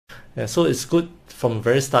Yeah, so it's good from the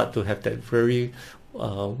very start to have that very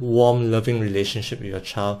warm, loving relationship with your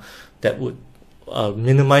child that would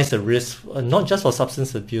minimize the risk, not just for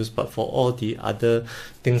substance abuse, but for all the other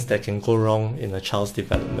things that can go wrong in a child's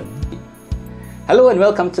development. Hello and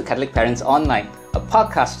welcome to Catholic Parents Online, a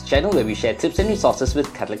podcast channel where we share tips and resources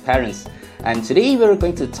with Catholic parents. And today we're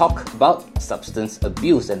going to talk about substance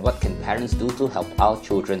abuse and what can parents do to help our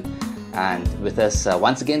children. And with us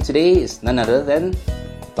once again today is none other than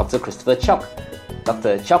Dr. Christopher Cheok.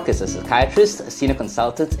 Dr. Cheok is a psychiatrist, a senior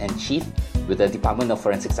consultant and chief with the Department of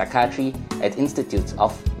Forensic Psychiatry at Institute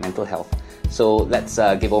of Mental Health. So let's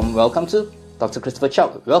give a warm welcome to Dr. Christopher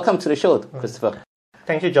Cheok. Welcome to the show, Christopher.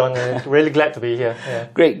 Thank you, John. Really glad to be here. Yeah.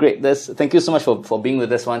 Great. Thank you so much for being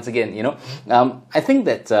with us once again. I think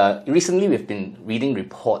that recently we've been reading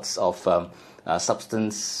reports of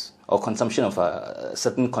substance or consumption of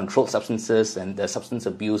certain controlled substances and substance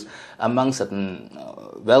abuse among certain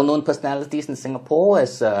well-known personalities in Singapore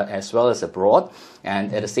as well as abroad,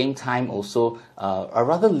 and at the same time also a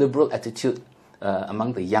rather liberal attitude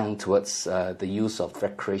among the young towards the use of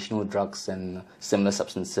recreational drugs and similar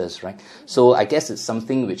substances, right? So I guess it's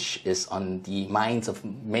something which is on the minds of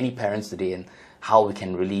many parents today, and how we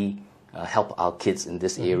can really help our kids in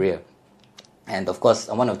this area. And of course,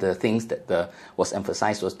 one of the things that was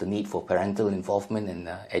emphasized was the need for parental involvement and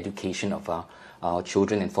education of our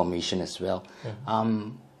children and formation as well.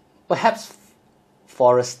 Perhaps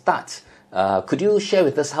for a start, could you share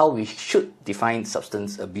with us how we should define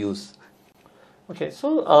substance abuse? Okay,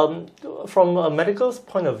 so from a medical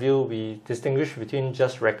point of view, we distinguish between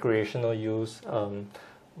just recreational use,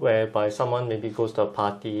 whereby someone maybe goes to a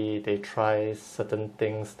party, they try certain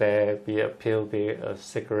things there, be it a pill, be it a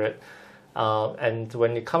cigarette, and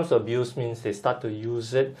when it comes to abuse, means they start to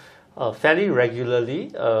use it fairly regularly,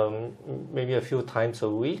 maybe a few times a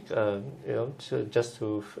week, just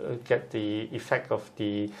to get the effect of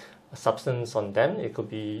the substance on them. It could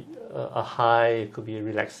be a high, it could be a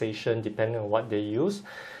relaxation, depending on what they use.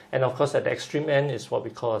 And of course, at the extreme end is what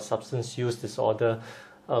we call a substance use disorder,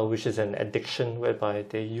 which is an addiction whereby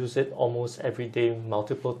they use it almost every day,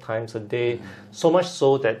 multiple times a day, so much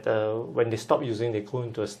so that when they stop using, they go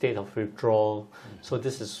into a state of withdrawal. So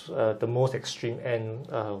this is the most extreme end,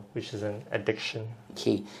 which is an addiction.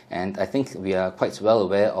 Okay, and I think we are quite well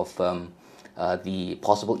aware of the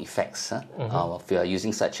possible effects of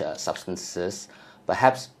using such substances.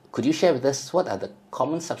 Perhaps could you share with us what are the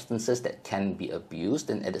common substances that can be abused,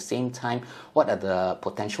 and at the same time, what are the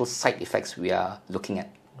potential side effects we are looking at?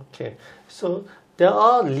 Okay, so there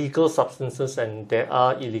are legal substances and there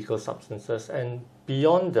are illegal substances, and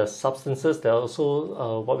beyond the substances, there are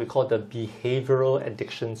also what we call the behavioral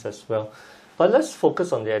addictions as well. But let's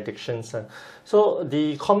focus on the addictions. So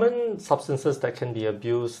the common substances that can be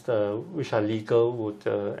abused, which are legal, would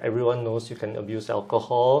everyone knows you can abuse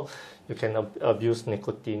alcohol, you can abuse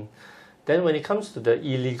nicotine. Then when it comes to the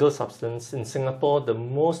illegal substance, in Singapore, the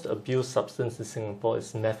most abused substance in Singapore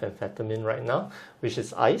is methamphetamine right now, which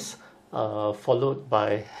is ice, followed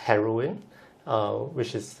by heroin,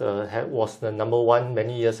 which was the number one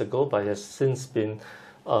many years ago, but has since been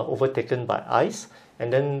overtaken by ice.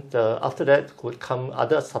 And then after that would come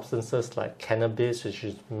other substances like cannabis, which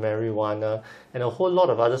is marijuana, and a whole lot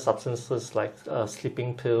of other substances like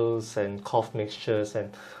sleeping pills and cough mixtures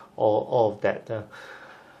and all of that.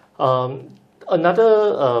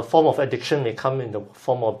 Another form of addiction may come in the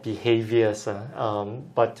form of behaviors,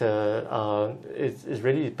 but it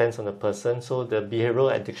really depends on the person. So the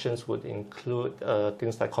behavioral addictions would include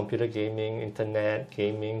things like computer gaming, internet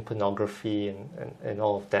gaming, pornography, and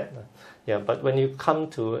all of that. Yeah, but when you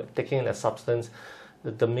come to taking a substance,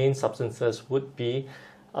 the main substances would be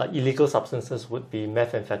illegal substances would be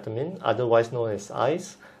methamphetamine, otherwise known as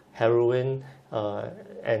ice, heroin,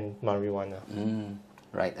 and marijuana.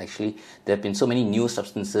 Right, actually, there have been so many new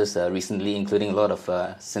substances recently, including a lot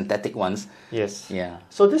of synthetic ones. Yes. Yeah.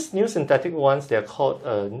 So these new synthetic ones, they are called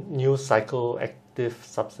new psychoactive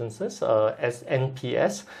substances, as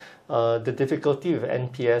NPS. The difficulty with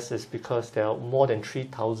NPS is because there are more than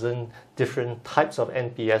 3,000 different types of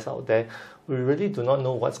NPS out there. We really do not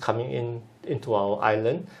know what's coming into our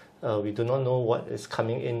island. We do not know what is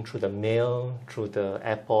coming in through the mail, through the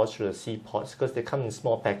airports, through the seaports, because they come in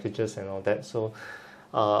small packages and all that. So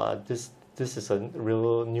this is a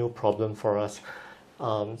real new problem for us.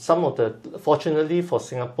 Fortunately for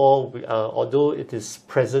Singapore, although it is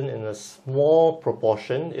present in a small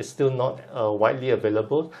proportion, it's still not widely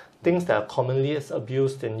available. Things that are commonly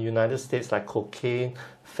abused in the United States, like cocaine,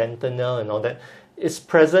 fentanyl, and all that, is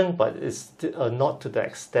present, but it's not to the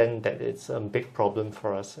extent that it's a big problem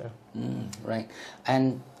for us. Right.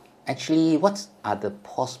 And actually, what are the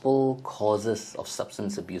possible causes of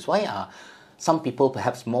substance abuse? Why are some people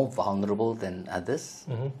perhaps more vulnerable than others?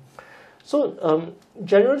 So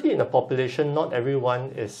generally in the population, not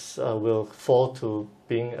everyone will fall to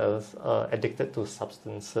being addicted to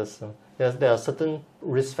substances. There are certain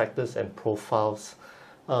risk factors and profiles.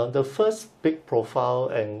 The first big profile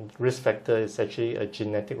and risk factor is actually a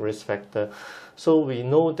genetic risk factor. So we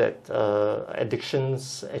know that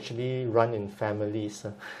addictions actually run in families.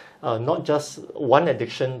 Not just one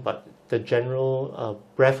addiction, but the general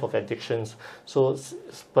breadth of addictions. So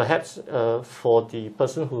perhaps for the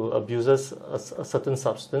person who abuses a certain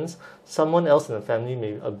substance, someone else in the family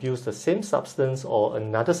may abuse the same substance or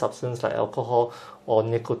another substance like alcohol or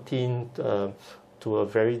nicotine to a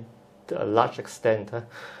very large extent.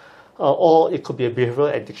 Or it could be a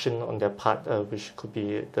behavioral addiction on their part, which could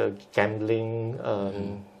be the gambling,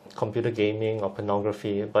 computer gaming or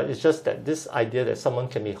pornography. But it's just that this idea that someone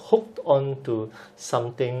can be hooked on to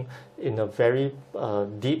something in a very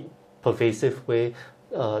deep, pervasive way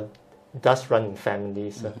does run in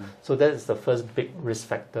families. So that is the first big risk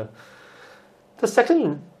factor. The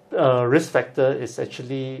second risk factor is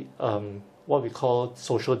actually what we call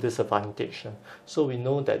social disadvantage. So we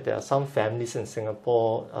know that there are some families in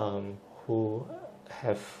Singapore who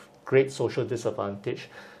have great social disadvantage.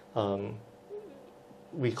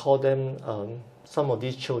 We call them, some of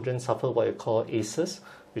these children suffer what you call ACEs,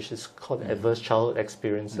 which is called adverse childhood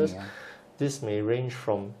experiences. This may range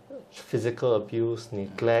from physical abuse,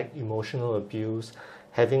 neglect, emotional abuse,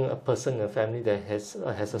 having a person in the family that has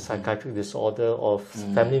a psychiatric disorder, or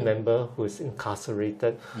family member who is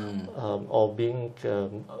incarcerated, or being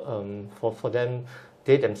for them,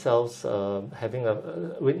 they themselves having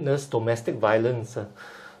witness domestic violence.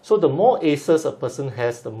 So the more ACEs a person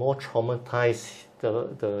has, the more traumatized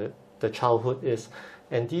the childhood is.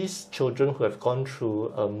 And these children who have gone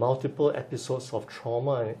through multiple episodes of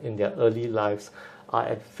trauma in their early lives are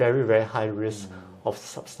at very, very high risk of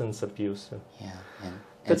substance abuse.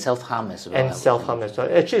 And self-harm as well. And self-harm as well.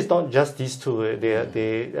 Actually, it's not just these two.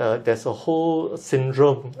 There's a whole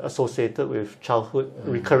syndrome associated with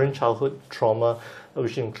recurrent childhood trauma,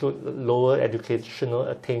 which include lower educational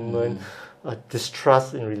attainment,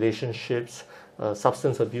 distrust in relationships,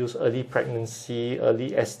 substance abuse, early pregnancy,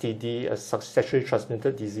 early STD, sexually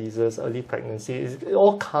transmitted diseases, early pregnancy. It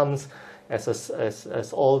all comes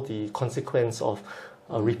as all the consequence of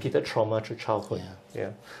repeated trauma through childhood.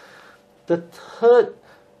 The third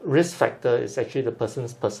risk factor is actually the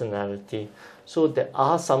person's personality. So there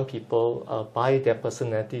are some people, by their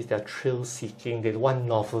personalities, they're thrill-seeking, they want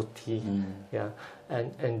novelty.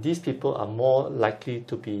 And these people are more likely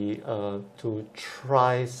to be to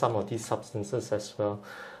try some of these substances as well.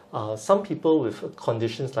 Some people with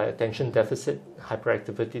conditions like attention deficit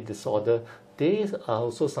hyperactivity disorder, they are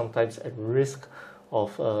also sometimes at risk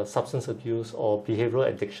of substance abuse or behavioral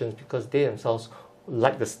addictions because they themselves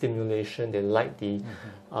like the stimulation, they like the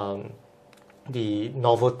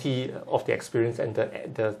novelty of the experience and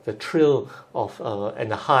the thrill of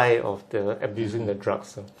and the high of the abusing the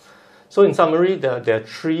drugs. So in summary, there are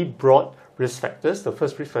three broad risk factors. The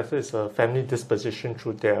first risk factor is family disposition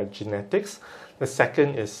through their genetics. The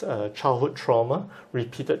second is childhood trauma,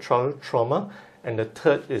 repeated childhood trauma. And the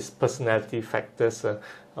third is personality factors,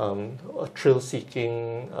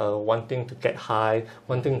 thrill-seeking, wanting to get high,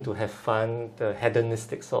 wanting to have fun, the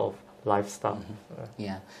hedonistic sort of lifestyle.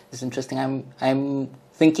 It's interesting. I'm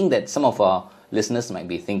thinking that some of our listeners might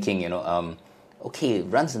be thinking, okay, it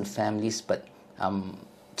runs in families, but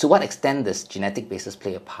to what extent does genetic basis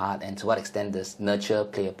play a part, and to what extent does nurture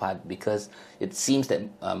play a part? Because it seems that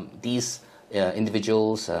these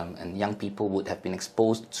individuals and young people would have been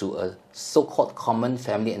exposed to a so-called common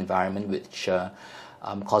family environment, which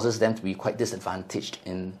causes them to be quite disadvantaged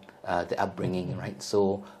in the upbringing, right?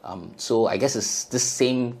 So I guess it's this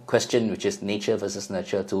same question, which is nature versus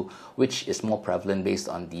nurture, to which is more prevalent based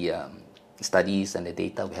on the studies and the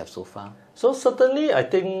data we have so far. So certainly, I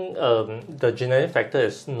think the genetic factor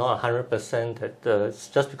is not 100% that it's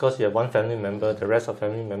just because you have one family member, the rest of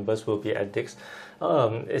family members will be addicts.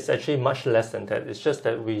 It's actually much less than that. It's just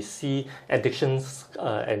that we see addictions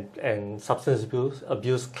and substance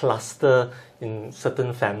abuse cluster in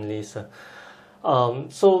certain families.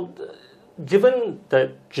 So given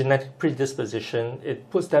the genetic predisposition, it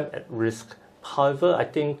puts them at risk. However, I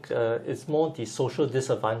think it's more the social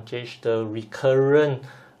disadvantage, the recurrent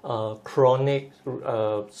chronic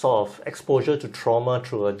sort of exposure to trauma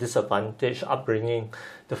through a disadvantaged upbringing,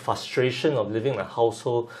 the frustration of living in a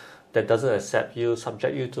household that doesn't accept you,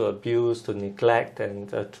 subject you to abuse, to neglect, and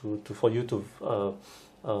for you to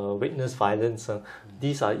witness violence,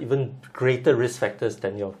 these are even greater risk factors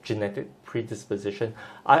than your genetic predisposition.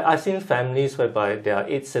 I've seen families whereby there are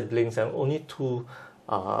 8 siblings and only 2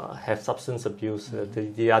 have substance abuse.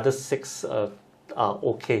 The other 6 are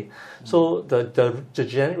okay. So the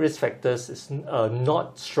genetic risk factors is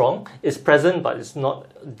not strong. It's present, but it's not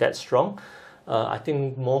that strong. I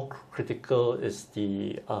think more critical is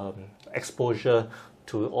the exposure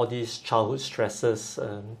to all these childhood stresses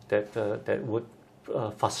that would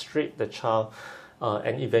frustrate the child,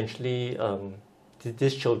 and eventually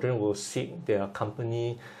these children will seek their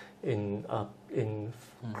company in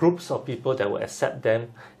groups of people that will accept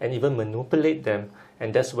them and even manipulate them,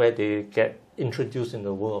 and that's where they get introduced in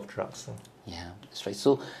the world of drugs. Yeah, that's right.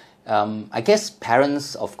 So I guess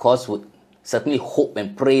parents, of course, would certainly hope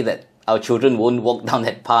and pray that our children won't walk down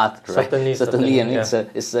that path, right? Certainly, and yeah.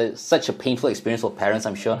 It's such a painful experience for parents,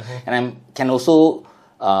 I'm sure. And I can also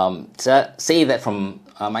say that from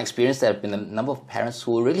my experience, there have been a number of parents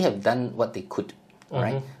who really have done what they could,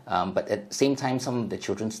 right? But at the same time, some of the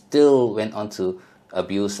children still went on to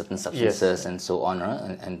abuse certain substances and so on,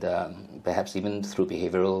 right? And perhaps even through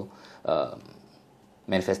behavioral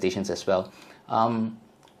manifestations as well.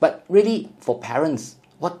 But really, for parents,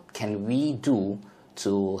 what can we do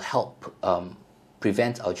to help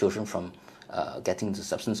prevent our children from getting into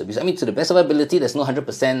substance abuse? I mean, to the best of our ability, there's no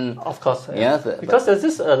 100%. Of course, because there's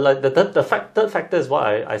this like the third factor is what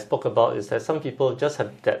I spoke about, is that some people just have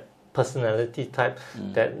that personality type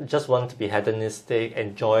that just want to be hedonistic,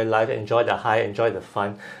 enjoy life, enjoy the high, enjoy the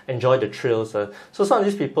fun, enjoy the thrills. So some of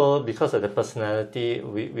these people, because of the personality,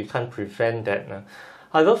 we can't prevent that.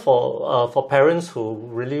 However, for parents who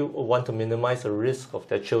really want to minimize the risk of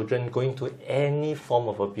their children going to any form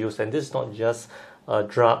of abuse, and this is not just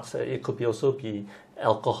drugs, it could also be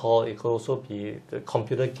alcohol, it could also be the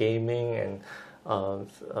computer gaming and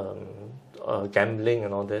gambling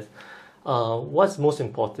and all this. What's most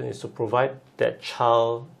important is to provide that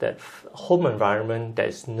child that home environment that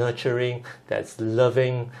is nurturing, that's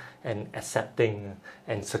loving and accepting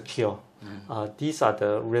and secure. These are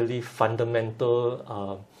the really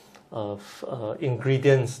fundamental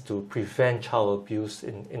ingredients to prevent child abuse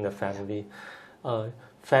in the family.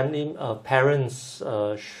 Parents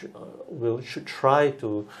should try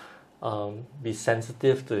to be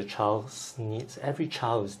sensitive to the child's needs. Every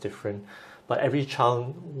child is different, but every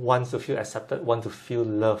child wants to feel accepted, wants to feel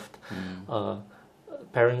loved.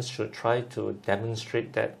 Parents should try to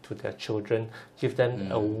demonstrate that to their children, give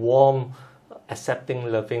them a warm, accepting,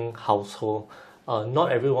 loving household.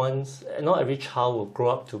 Not every child will grow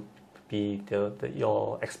up to be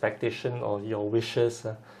your expectation or your wishes.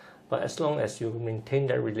 But as long as you maintain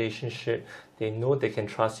that relationship, they know they can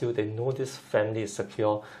trust you, they know this family is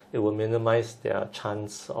secure, it will minimize their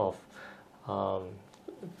chance of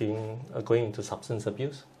going into substance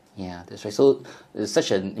abuse. Yeah, that's right. So it's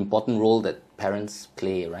such an important role that parents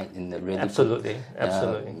play, right, in the really absolutely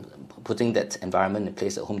putting that environment in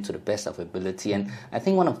place at home to the best of ability. And I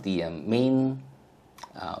think one of the main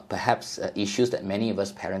perhaps issues that many of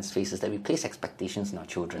us parents face is that we place expectations in our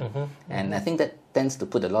children, and I think that tends to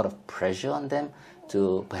put a lot of pressure on them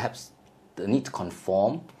to perhaps the need to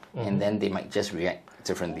conform, and then they might just react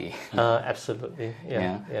differently. Absolutely,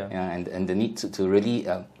 and the need to really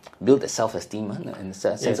build a self-esteem and a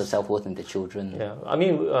sense of self-worth in the children. Yeah, I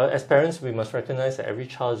mean, as parents, we must recognize that every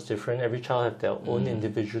child is different. Every child have their own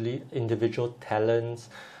individual talents.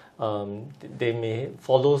 They may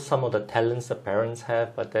follow some of the talents the parents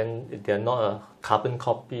have, but then they're not a carbon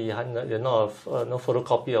copy. They're not no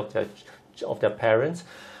photocopy of their parents.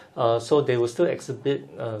 So they will still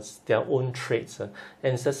exhibit their own traits, and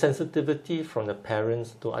it's a sensitivity from the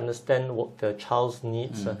parents to understand what the child's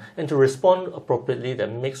needs and to respond appropriately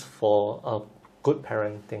that makes for good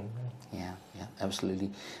parenting. Yeah,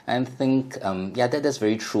 absolutely. And I think that's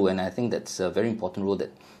very true, and I think that's a very important role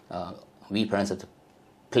that we parents have to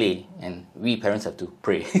play, and we parents have to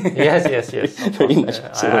pray. Yes. Very much.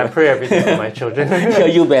 I pray every day for my children. Yeah,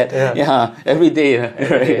 you bet. Yeah, every day.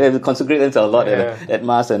 Right? We consecrate them to a lot at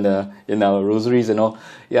Mass and in our rosaries and all.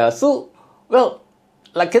 Yeah, so, well,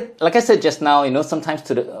 like I said just now, sometimes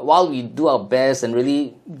while we do our best and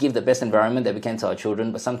really give the best environment that we can to our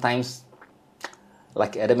children, but sometimes,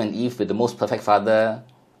 like Adam and Eve with the most perfect father,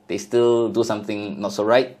 they still do something not so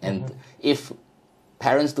right. And if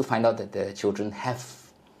parents do find out that their children have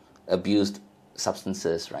abused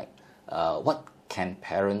substances, right? What can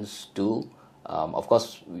parents do? Of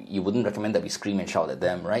course, you wouldn't recommend that we scream and shout at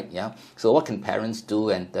them, right? Yeah. So what can parents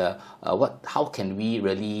do, and how can we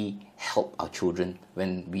really help our children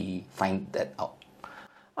when we find that out?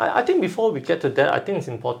 I think before we get to that, I think it's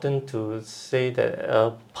important to say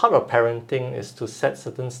that part of parenting is to set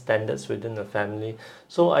certain standards within the family.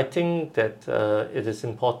 So I think that it is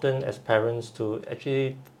important as parents to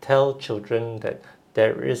actually tell children that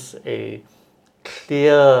there is a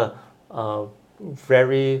clear,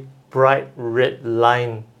 very bright red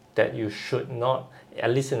line that you should not, at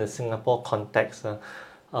least in the Singapore context,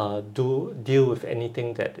 do deal with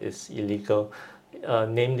anything that is illegal.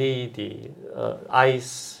 Namely the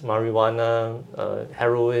ice, marijuana,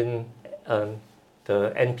 heroin,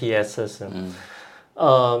 the NPSs.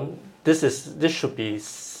 This should be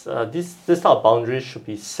this type of boundaries should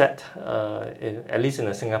be set at least in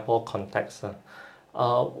the Singapore context.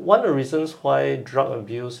 One of the reasons why drug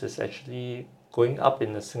abuse is actually going up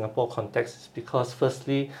in the Singapore context is because,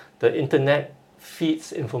 firstly, the internet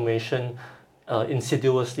feeds information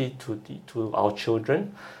insidiously to our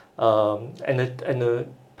children. And the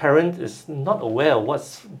parent is not aware of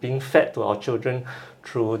what's being fed to our children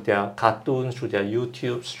through their cartoons, through their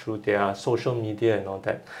YouTubes, through their social media and all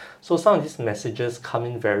that. So some of these messages come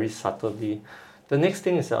in very subtly. The next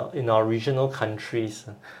thing is in our regional countries,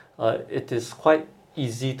 it is quite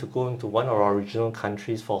easy to go into one of our regional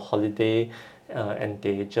countries for holiday and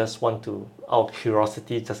they just want to, out of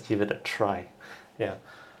curiosity, just give it a try. Yeah.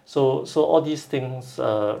 So all these things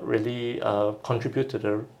really contribute to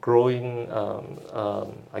the growing,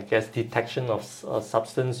 I guess, detection of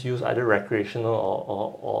substance use, either recreational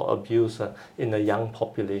or abuse in the young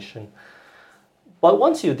population. But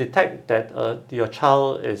once you detect that your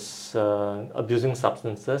child is abusing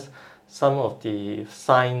substances, some of the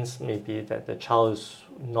signs may be that the child is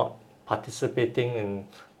not participating in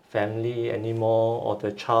family anymore, or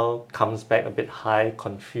the child comes back a bit high,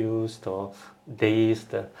 confused, or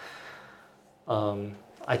dazed.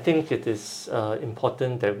 I think it is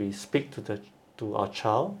important that we speak to our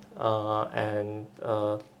child and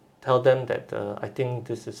tell them that I think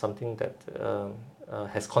this is something that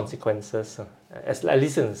has consequences, at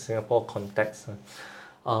least in the Singapore context.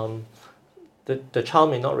 The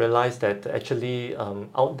child may not realize that actually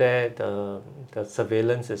out there the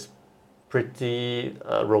surveillance is pretty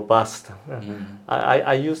robust.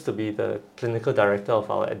 I used to be the clinical director of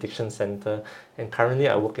our addiction center, and currently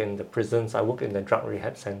I work in the prisons. I work in the drug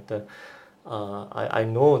rehab center. I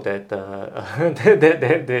know that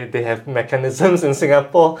they have mechanisms in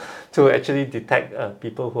Singapore to actually detect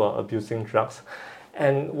people who are abusing drugs.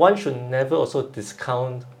 And one should never also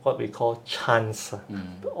discount what we call chance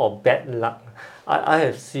or bad luck. I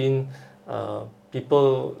have seen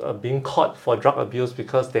people being caught for drug abuse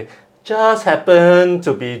because they just happen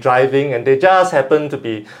to be driving and they just happen to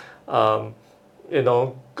be, caught up in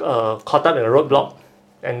a roadblock,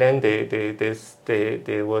 and then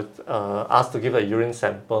they were asked to give a urine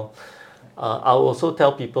sample. I will also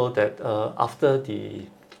tell people that after the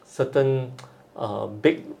certain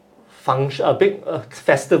big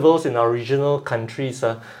festivals in our regional countries,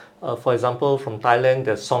 for example, from Thailand,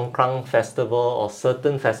 the Songkran festival, or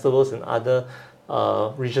certain festivals in other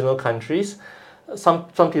regional countries. Some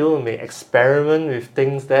people may experiment with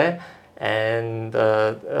things there, and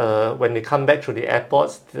when they come back through the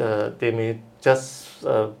airports, they may just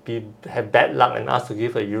have bad luck and ask to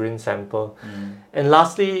give a urine sample. And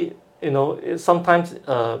lastly, sometimes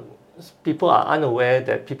people are unaware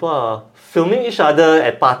that people are filming each other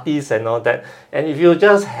at parties and all that, and if you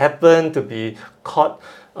just happen to be caught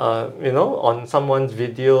on someone's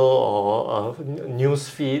video or news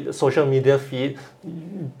feed, social media feed,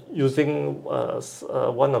 using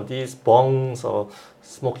one of these bongs or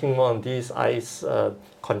smoking one of these ice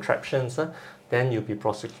contraptions, then you'll be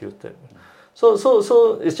prosecuted.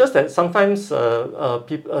 So it's just that sometimes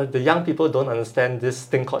the young people don't understand this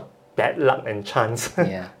thing called bad luck and chance.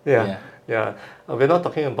 Yeah. We're not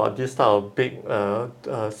talking about this type of big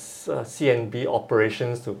CNB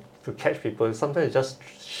operations to catch people. Sometimes it's just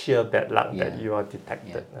sheer bad luck that you are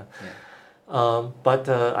detected. But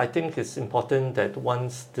I think it's important that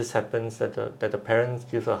once this happens, that the parents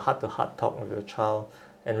give a heart-to-heart talk with the child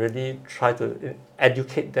and really try to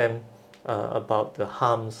educate them about the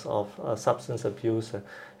harms of substance abuse,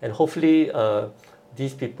 and hopefully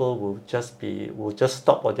these people will just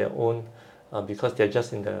stop on their own because they're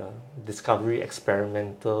just in the discovery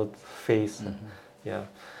experimental phase.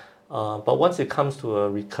 But once it comes to a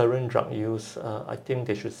recurrent drug use, I think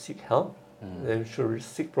they should seek help. They should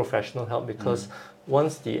seek professional help, because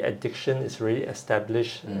once the addiction is really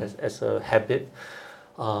established as a habit,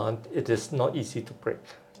 it is not easy to break.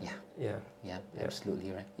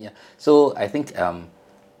 Absolutely right. So I think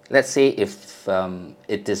let's say if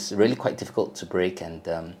it is really quite difficult to break,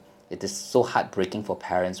 and it is so heartbreaking for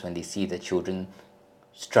parents when they see their children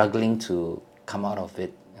struggling to come out of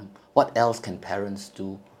it, what else can parents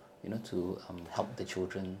do, to help the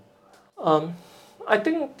children? I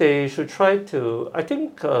think they should try to. I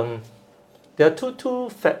think there are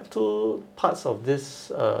two parts of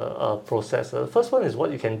this process. The first one is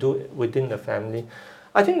what you can do within the family.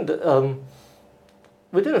 I think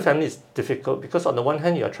within the family is difficult because on the one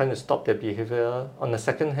hand you are trying to stop their behavior. On the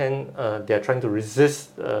second hand, they are trying to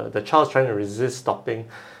resist. The child is trying to resist stopping.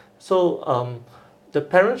 So the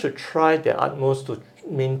parents should try their utmost to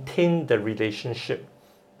maintain the relationship.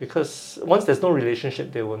 Because once there's no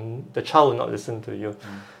relationship, the child will not listen to you.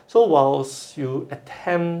 So whilst you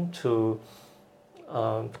attempt to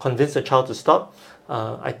convince the child to stop,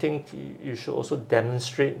 I think you should also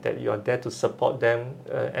demonstrate that you are there to support them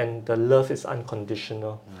and the love is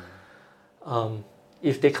unconditional.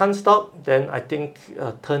 If they can't stop, then I think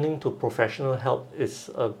turning to professional help is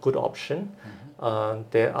a good option.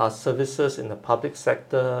 There are services in the public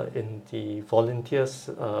sector, in the volunteers,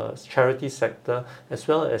 charity sector, as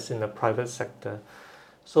well as in the private sector.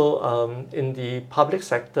 So in the public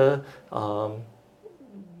sector,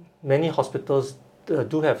 many hospitals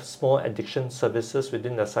do have small addiction services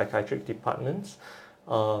within the psychiatric departments.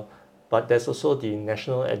 But there's also the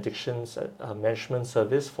National Addictions Management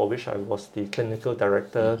Service, for which I was the clinical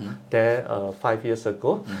director there 5 years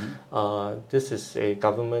ago. This is a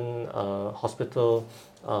government hospital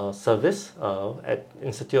service at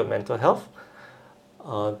Institute of Mental Health.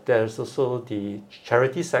 There's also the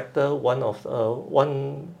charity sector.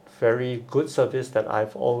 One very good service that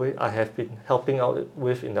I have been helping out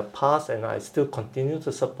with in the past, and I still continue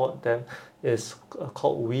to support them, is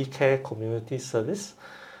called We Care Community Service.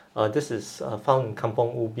 This is found in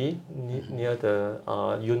Kampong Ubi, near the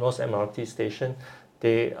Eunos MRT station.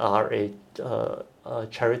 They are a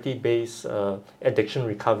charity-based addiction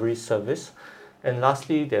recovery service. And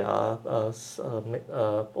lastly, there are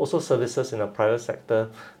also services in the private sector,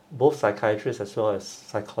 both psychiatrists as well as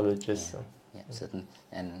psychologists. Yeah, certainly.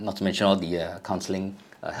 And not to mention all the counselling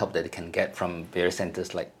help that they can get from various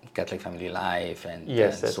centres like Catholic Family Life and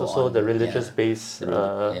there's so also on. The religious-based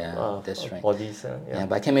that's right. bodies.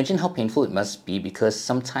 But I can imagine how painful it must be, because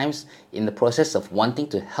sometimes in the process of wanting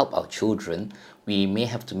to help our children, we may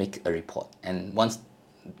have to make a report. And once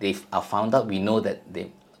they are found out, we know that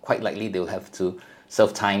quite likely they will have to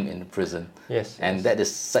serve time in prison. And that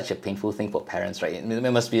is such a painful thing for parents, right? I mean,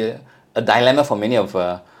 there must be a dilemma for many of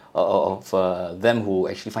them who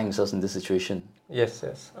actually find themselves in this situation. Yes.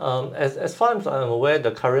 As far as I'm aware,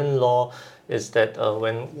 the current law is that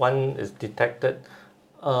when one is detected,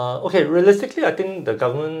 realistically, I think the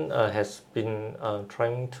government has been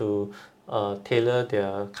trying to tailor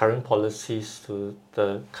their current policies to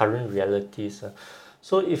the current realities.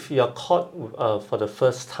 So if you are caught for the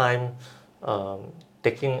first time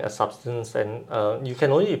taking a substance, and you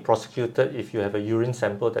can only be prosecuted if you have a urine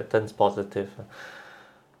sample that turns positive.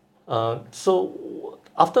 So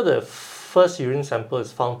after the first urine sample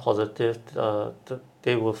is found positive,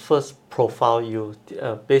 they will first profile you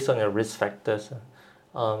based on your risk factors.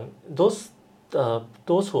 Those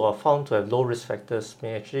who are found to have low risk factors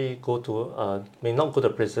may actually may not go to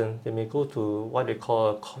prison. They may go to what they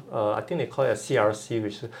call I think they call it a CRC,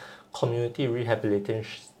 which is Community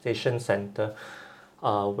Rehabilitation Center,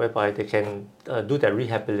 whereby they can do their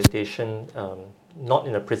rehabilitation not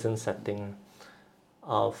in a prison setting.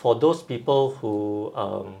 For those people who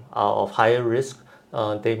are of higher risk,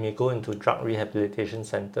 they may go into drug rehabilitation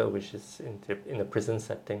center, which is in the prison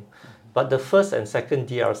setting. But the first and second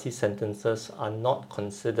DRC sentences are not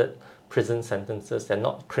considered prison sentences. They're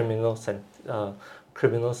not criminal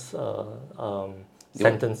sentences.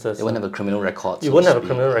 They won't have a criminal record. You won't have a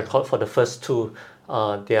criminal record for the first two.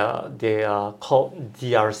 They are called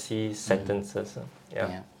DRC sentences.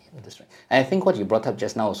 Yeah, that's right. And I think what you brought up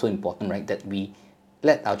just now is so important, right? That we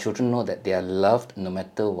let our children know that they are loved no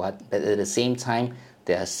matter what, but at the same time,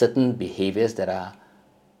 there are certain behaviors that are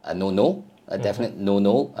a no-no, a definite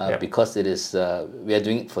no-no, because it is we are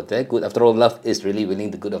doing it for their good. After all, love is really willing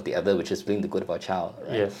the good of the other, which is willing the good of our child,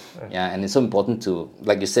 right? And it's so important to,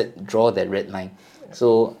 like you said, draw that red line.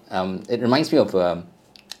 So it reminds me of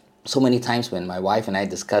so many times when my wife and I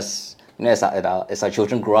discuss, as our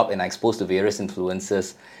children grow up and are exposed to various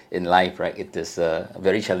influences in life, right? It is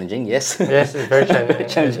very challenging, yes? Yes, it's very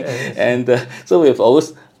challenging. And so we've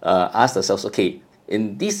always asked ourselves, okay,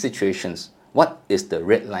 in these situations, what is the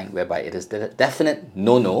red line whereby it is the definite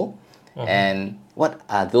no-no? And what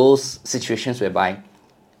are those situations whereby,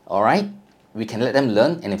 all right, we can let them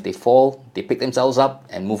learn, and if they fall, they pick themselves up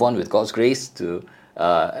and move on with God's grace to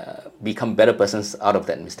become better persons out of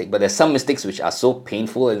that mistake. But there's some mistakes which are so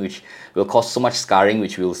painful and which will cause so much scarring,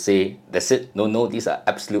 which we'll say, that's it, no, these are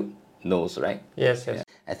absolute knows, right? Yes. Yeah.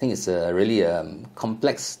 I think it's a really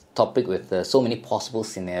complex topic with so many possible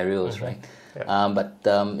scenarios, right? Yeah. But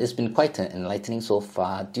it's been quite enlightening so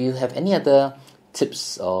far. Do you have any other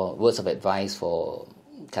tips or words of advice for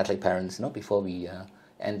Catholic parents, before we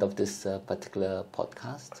end of this particular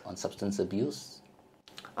podcast on substance abuse?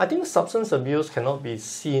 I think substance abuse cannot be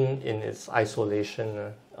seen in its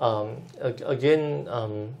isolation. Again,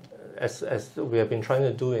 as we have been trying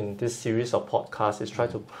to do in this series of podcasts, is try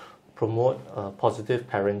to promote positive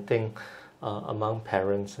parenting among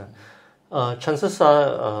parents. Chances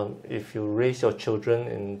are, if you raise your children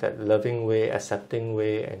in that loving way, accepting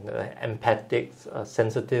way, and empathic,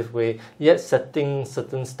 sensitive way, yet setting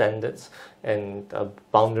certain standards and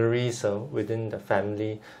boundaries within the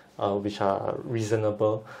family, which are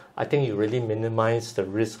reasonable, I think you really minimize the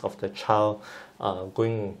risk of the child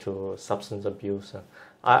going into substance abuse.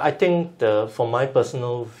 I think, from my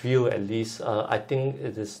personal view at least, I think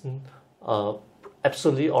it is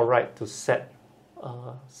absolutely all right to set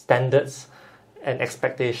standards and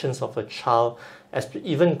expectations of a child, as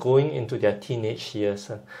even going into their teenage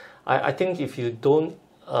years. I think if you don't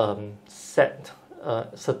set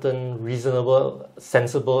certain reasonable,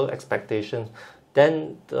 sensible expectations,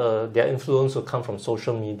 then their influence will come from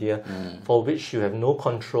social media, for which you have no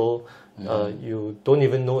control. You don't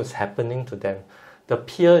even know it's happening to them. The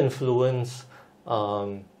peer influence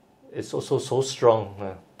is also so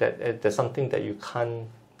strong that there's something that you can't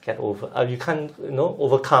get over. You can't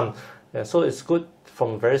overcome. So it's good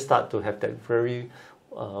from the very start to have that very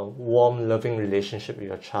warm, loving relationship with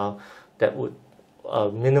your child that would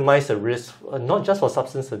minimize the risk, not just for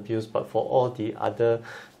substance abuse, but for all the other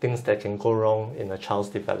things that can go wrong in a child's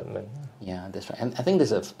development. Yeah, that's right. And I think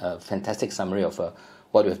there's a fantastic summary of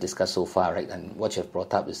what we've discussed so far, right? And what you've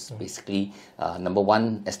brought up is basically, number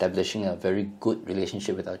one, establishing a very good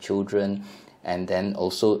relationship with our children, and then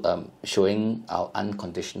also showing our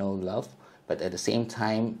unconditional love. But at the same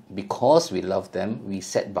time, because we love them, we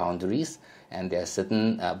set boundaries, and there are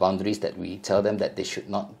certain boundaries that we tell them that they should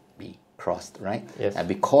not be crossed, right? Yes. And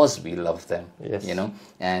because we love them, yes.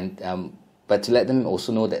 And but to let them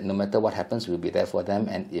also know that no matter what happens, we'll be there for them,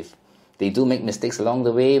 and if they do make mistakes along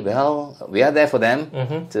the way, well, we are there for them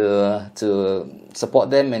to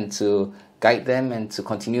support them and to guide them and to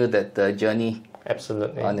continue that journey.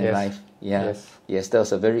 Absolutely. On in life. Yeah. Yes, that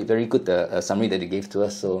was a very, very good summary that you gave to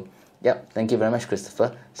us. So, yeah, thank you very much,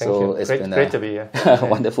 Christopher. Thank you. It's been great to be here.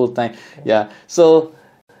 Wonderful time. Yeah. So,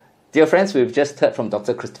 dear friends, we've just heard from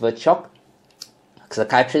Dr. Christopher Cheok,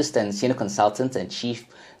 psychiatrist and senior consultant and chief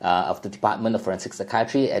of the Department of Forensic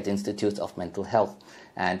Psychiatry at the Institute of Mental Health.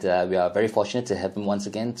 And we are very fortunate to have him once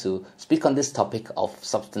again to speak on this topic of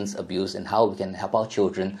substance abuse and how we can help our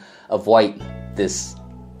children avoid this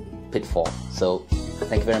pitfall. So,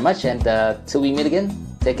 thank you very much, and till we meet again,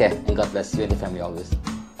 take care, and God bless you and your family always.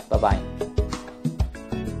 Bye-bye.